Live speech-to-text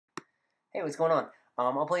Hey, what's going on?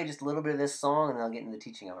 I'll play just a little bit of this song and then I'll get into the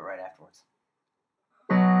teaching of it right afterwards.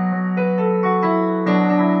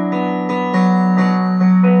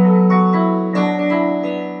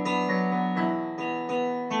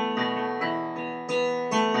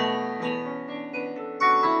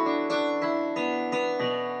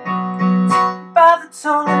 By the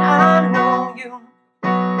tongue and I know you.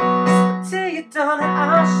 Till you done it,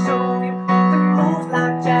 I'll show you. Got them moves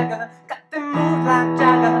like Jagger. Got them moves like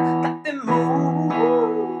Jagger. Got them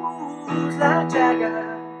moves like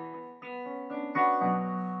Jagger.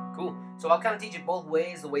 Cool. So I'll kind of teach it both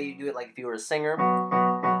ways. The way you do it, like if you were a singer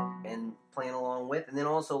and playing along with, and then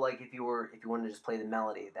also like if you wanted to just play the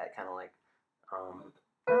melody, that kind of like.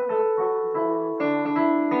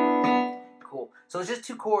 Cool. So it's just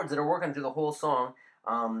two chords that are working through the whole song.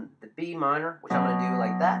 The B minor, which I'm gonna do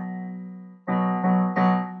like that.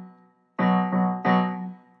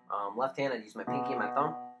 Left hand, I'd use my pinky and my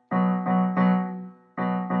thumb.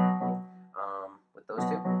 With those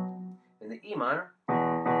two. And the E minor.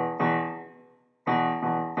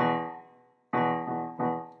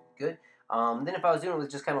 Good. Then if I was doing it with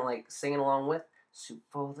just kind of like singing along with Soup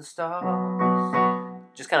for the Stars.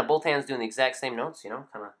 Just kind of both hands doing the exact same notes, kind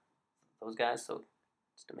of those guys. So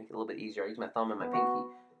just to make it a little bit easier, I use my thumb and my pinky,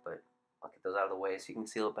 but I'll get those out of the way so you can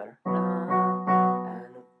see a little better.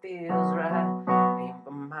 And it feels right, aim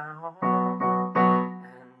for my heart.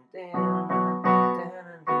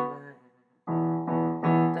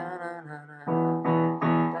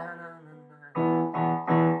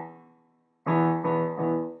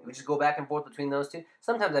 We just go back and forth between those two.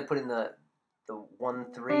 Sometimes I put in the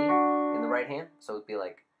 1-3 in the right hand, so it'd be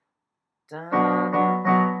like kind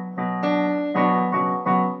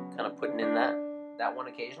of putting in that one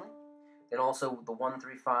occasionally. Then also the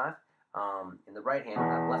 1-3-5 in the right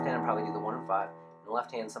hand. Left hand I'd probably do the 1 and 5. In the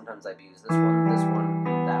left hand sometimes I'd use this one,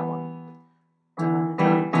 that one.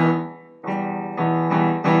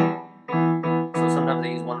 So sometimes I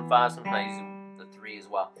use 1 and 5, sometimes I use the 3 as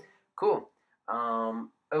well. Cool.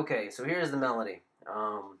 Okay, so here's the melody.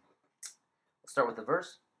 Let's start with the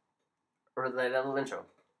verse, or the little intro.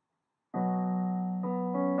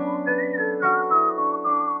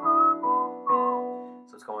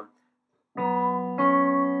 So it's going.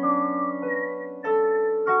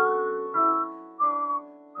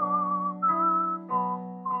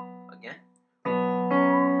 Again.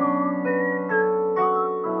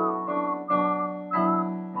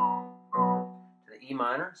 To the E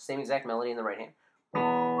minor, same exact melody in the right hand.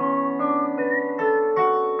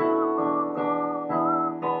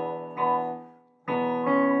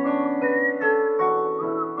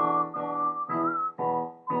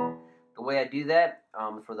 The way I do that,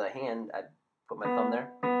 for the hand, I put my thumb there.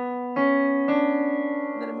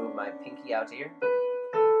 And then I move my pinky out to here.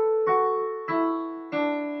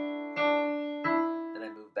 Then I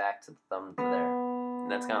move back to the thumb to there.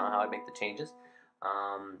 And that's kind of how I make the changes.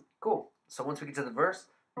 Cool. So once we get to the verse,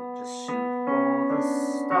 just shoot for the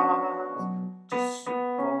stars. Just shoot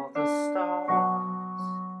for the stars.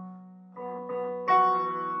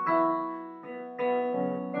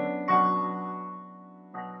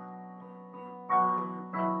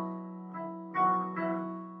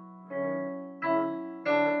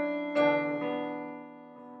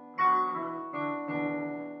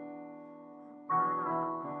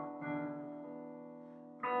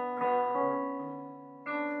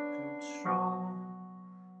 Control.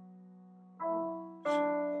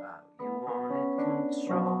 You wanted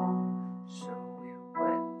control, so we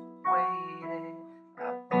waited. I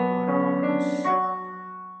put on the show.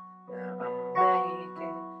 Now I make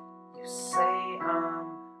it. You say I'm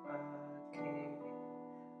a kid.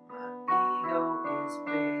 My ego is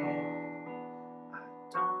big. I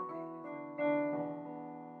don't give a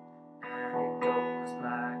and it goes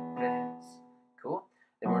like this. Cool.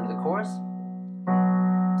 Then we're into the chorus.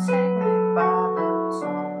 Take me by the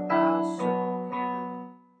tongue, I'll show you.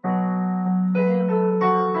 Living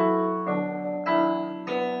down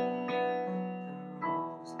the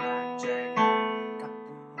moves like Jagger. Got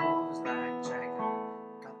them moves like Jagger.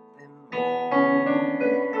 Got them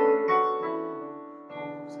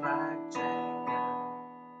moves like Jagger.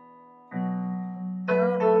 I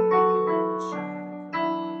don't even try to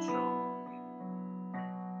control you.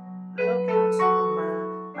 Look into my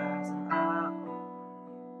eyes and I own you.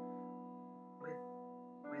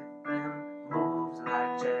 With them moves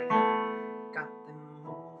like Jagger. Got them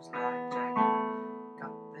moves like Jagger.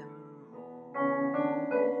 Got them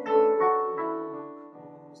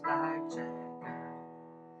moves like Jagger.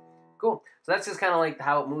 Cool. So that's just kind of like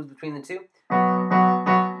how it moves between the two.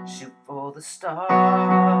 Shoot for the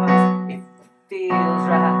stars if it feels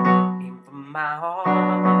right. Aim for my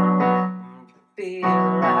heart.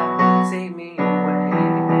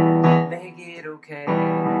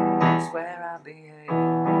 I behave.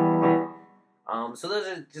 So those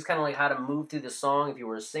are just kind of like how to move through the song if you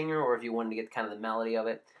were a singer or if you wanted to get kind of the melody of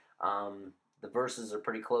it. The verses are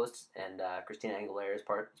pretty close, and Christina Aguilera's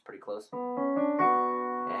part is pretty close.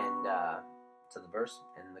 And to the verse,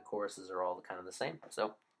 and the choruses are all kind of the same.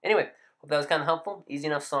 So anyway, hope that was kind of helpful. Easy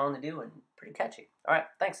enough song to do and pretty catchy. All right,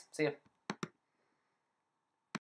 thanks. See ya.